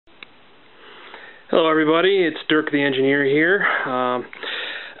Hello everybody, it's Dirk the Engineer here.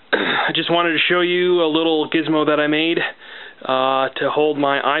 I just wanted to show you a little gizmo that I made to hold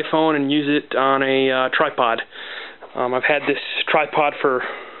my iPhone and use it on a tripod. I've had this tripod for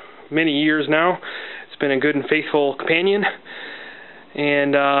many years now. It's been a good and faithful companion,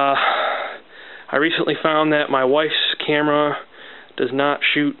 and I recently found that my wife's camera does not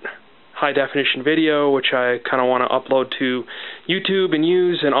shoot high definition video, which I kind of want to upload to YouTube and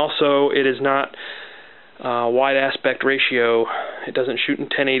use, and also it is not wide aspect ratio. It doesn't shoot in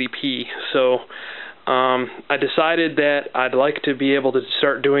 1080p. So I decided that I'd like to be able to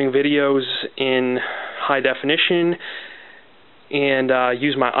start doing videos in high definition and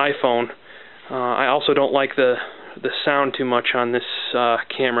use my iPhone. I also don't like the sound too much on this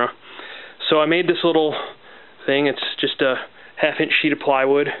camera. So I made this little thing. It's just a 1/2 inch sheet of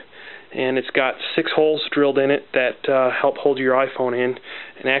plywood, and it's got 6 holes drilled in it that help hold your iPhone in.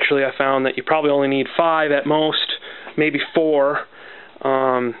 And actually I found that you probably only need 5 at most, maybe 4,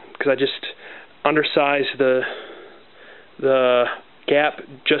 because I just undersized the gap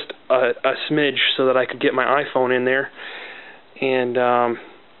just a smidge so that I could get my iPhone in there. And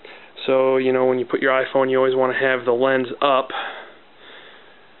so, you know, when you put your iPhone, you always want to have the lens up.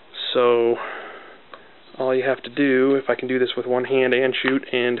 So all you have to do, if I can do this with one hand and shoot,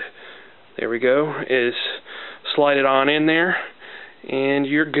 and there we go, is slide it on in there and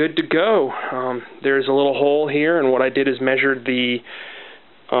you're good to go. There's a little hole here, and what I did is measured the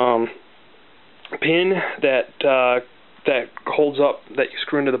pin that holds up, that you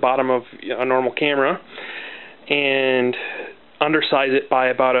screw into the bottom of a normal camera, and undersize it by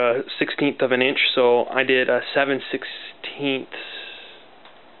about a 1/16 of an inch. So I did a 7/16.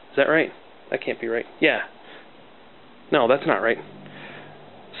 Is that right? That can't be right. Yeah. No, that's not right.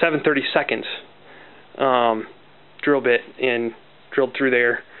 7/32 drill bit, and drilled through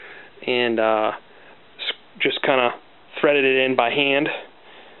there, and just kind of threaded it in by hand,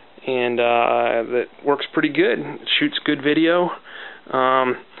 and that works pretty good. It shoots good video.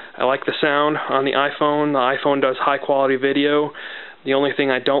 I like the sound on the iPhone. The iPhone does high quality video. The only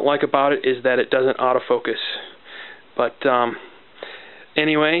thing I don't like about it is that it doesn't autofocus. But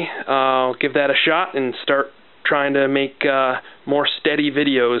anyway, I'll give that a shot and start trying to make more steady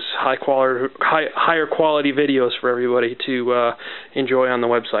videos, higher quality videos for everybody to enjoy on the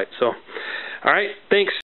website. So, all right, thanks.